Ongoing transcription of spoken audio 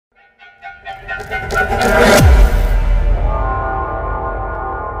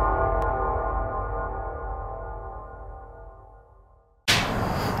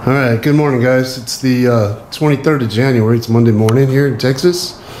All right, good morning, guys. It's the 23rd of January. It's Monday morning here in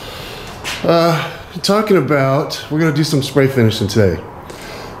Texas. Talking about, we're going to do some spray finishing today.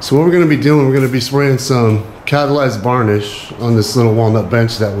 So what we're going to be doing, we're going to be spraying some Catalyzed Varnish on this little walnut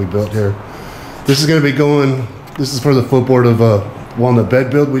bench that we built here. This is going to be going, this is for the footboard of a walnut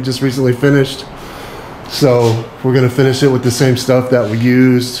bed build we just recently finished. So we're going to finish it with the same stuff that we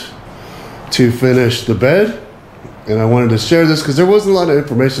used to finish the bed. And I wanted to share this because there wasn't a lot of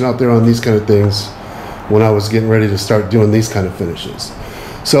information out there on these kind of things when I was getting ready to start doing these kind of finishes.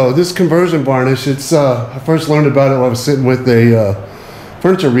 So this conversion varnish, it's I first learned about it when I was sitting with a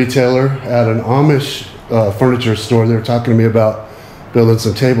furniture retailer at an Amish furniture store. They were talking to me about building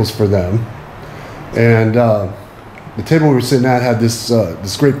some tables for them. And the table we were sitting at had this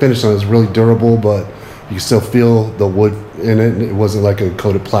this great finish on it. It was really durable, but you could still feel the wood in it. It wasn't like a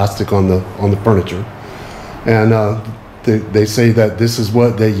coated plastic on the furniture. And they say that this is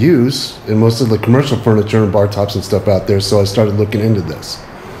what they use in most of the commercial furniture and bar tops and stuff out there. So I started looking into this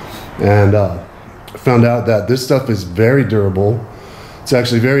and found out that this stuff is very durable. It's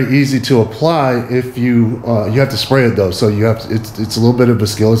actually very easy to apply if you have to spray it though. So you have to, it's a little bit of a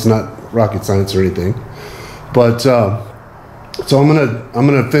skill. It's not rocket science or anything. But so I'm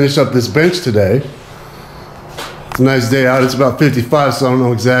gonna finish up this bench today. It's a nice day out. It's about 55, so I don't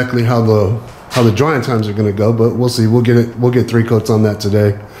know exactly how the drying times are going to go, but we'll see. We'll get 3 coats on that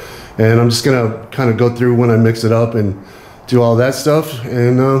today, and I'm just going to kind of go through when I mix it up and do all that stuff,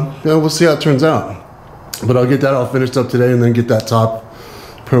 and we'll see how it turns out. But I'll get that all finished up today, and then get that top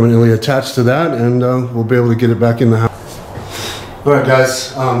permanently attached to that, and we'll be able to get it back in the house. All right,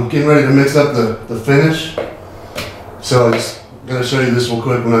 guys, getting ready to mix up the finish. So I'm just going to show you this real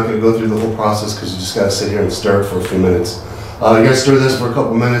quick. We're not going to go through the whole process because you just got to sit here and stir it for a few minutes. You gotta stir this for a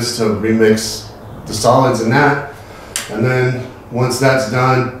couple minutes to remix the solids in that, and then once that's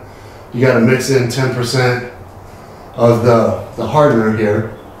done, you gotta mix in 10% of the hardener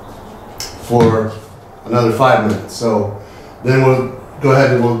here for another 5 minutes. So then we'll go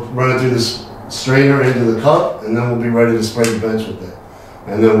ahead and we'll run it through this strainer into the cup, and then we'll be ready to spray the bench with it.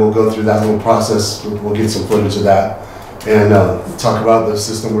 And then we'll go through that little process. We'll get some footage of that and talk about the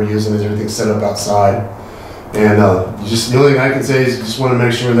system we're using. Is everything set up outside? And the only thing I can say is you just want to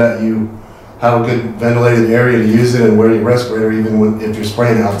make sure that you have a good ventilated area to use it and wear your respirator even if you're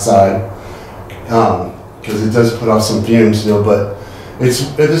spraying outside, because it does put off some fumes, but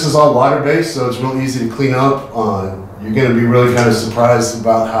this is all water based, so it's real easy to clean up. You're going to be really kind of surprised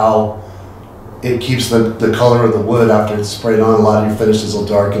about how it keeps the color of the wood after it's sprayed on. A lot of your finishes will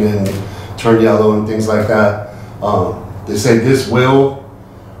darken and turn yellow and things like that. They say this will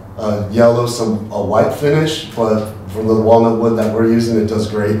yellow a white finish, but for the walnut wood that we're using, it does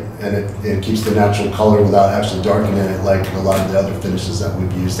great, and it keeps the natural color without actually darkening it like a lot of the other finishes that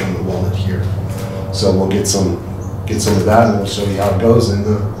we've used on the walnut here. So we'll get some of that, and we'll show you how it goes and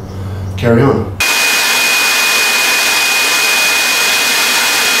carry on.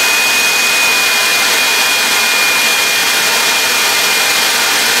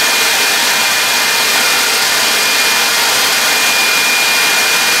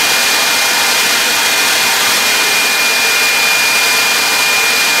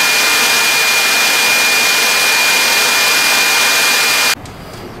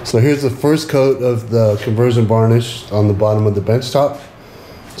 So here's the first coat of the conversion varnish on the bottom of the bench top.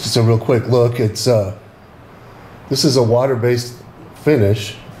 Just a real quick look. It's this is a water-based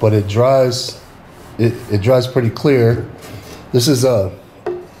finish, but it dries pretty clear. This is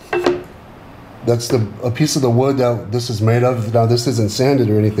that's a piece of the wood that this is made of. Now this isn't sanded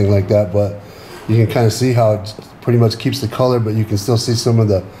or anything like that, but you can kind of see how it pretty much keeps the color, but you can still see some of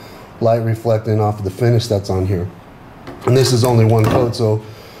the light reflecting off of the finish that's on here. And this is only 1 coat, so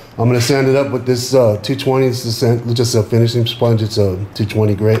I'm going to sand it up with this 220. It's just a finishing sponge. It's a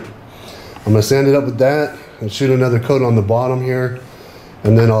 220 grit. I'm going to sand it up with that and shoot another coat on the bottom here,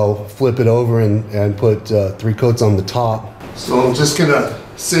 and then I'll flip it over and put 3 coats on the top. So I'm just going to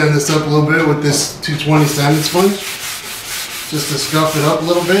sand this up a little bit with this 220 sanding sponge, just to scuff it up a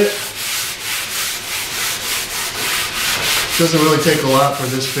little bit. Doesn't really take a lot for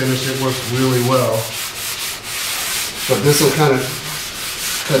this finish. It works really well, but this will kind of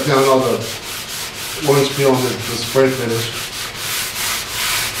cut down all the orange peel on the spray finish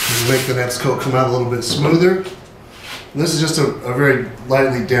and make the next coat come out a little bit smoother. And this is just a very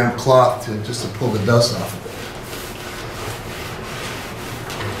lightly damp cloth just to pull the dust off of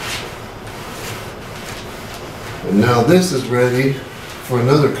it. And now this is ready for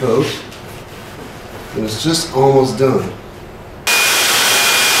another coat, and it's just almost done.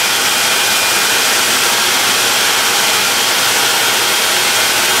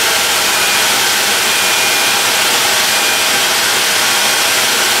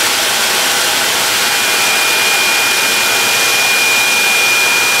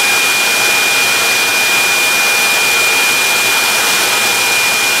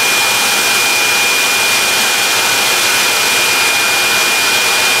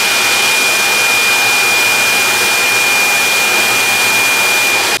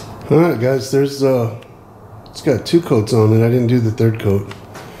 Alright guys, there's it's got 2 coats on it. I didn't do the 3rd coat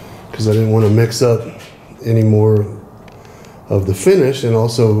because I didn't want to mix up any more of the finish, and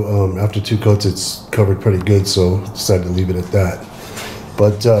also after 2 coats it's covered pretty good, so I decided to leave it at that.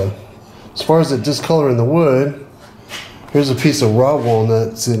 But as far as the discoloring the wood, here's a piece of raw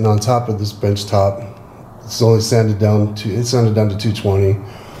walnut sitting on top of this bench top. It's only sanded down to 220.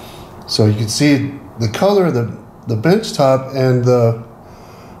 So you can see the color of the bench top and the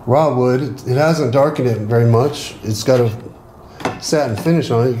raw wood. It hasn't darkened it very much. It's got a satin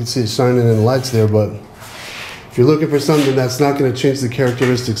finish on it. You can see it shining in the lights there, but if you're looking for something that's not going to change the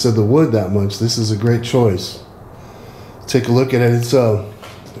characteristics of the wood that much, this is a great choice. Take a look at it. It's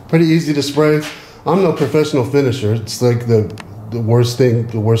pretty easy to spray. I'm no professional finisher. It's like the worst thing,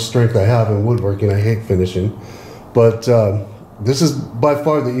 the worst strength I have in woodworking. I hate finishing. But this is by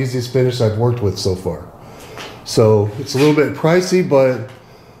far the easiest finish I've worked with so far. So it's a little bit pricey, but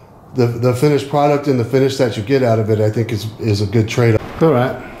the finished product and the finish that you get out of it, I think is a good trade-off. All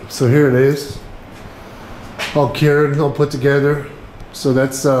right, so here it is. All cured, all put together. So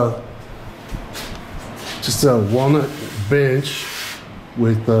that's just a walnut bench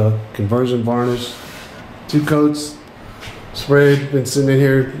with conversion varnish, 2 coats, sprayed, been sitting in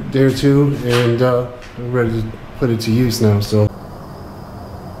here a day or 2, and I'm ready to put it to use now. So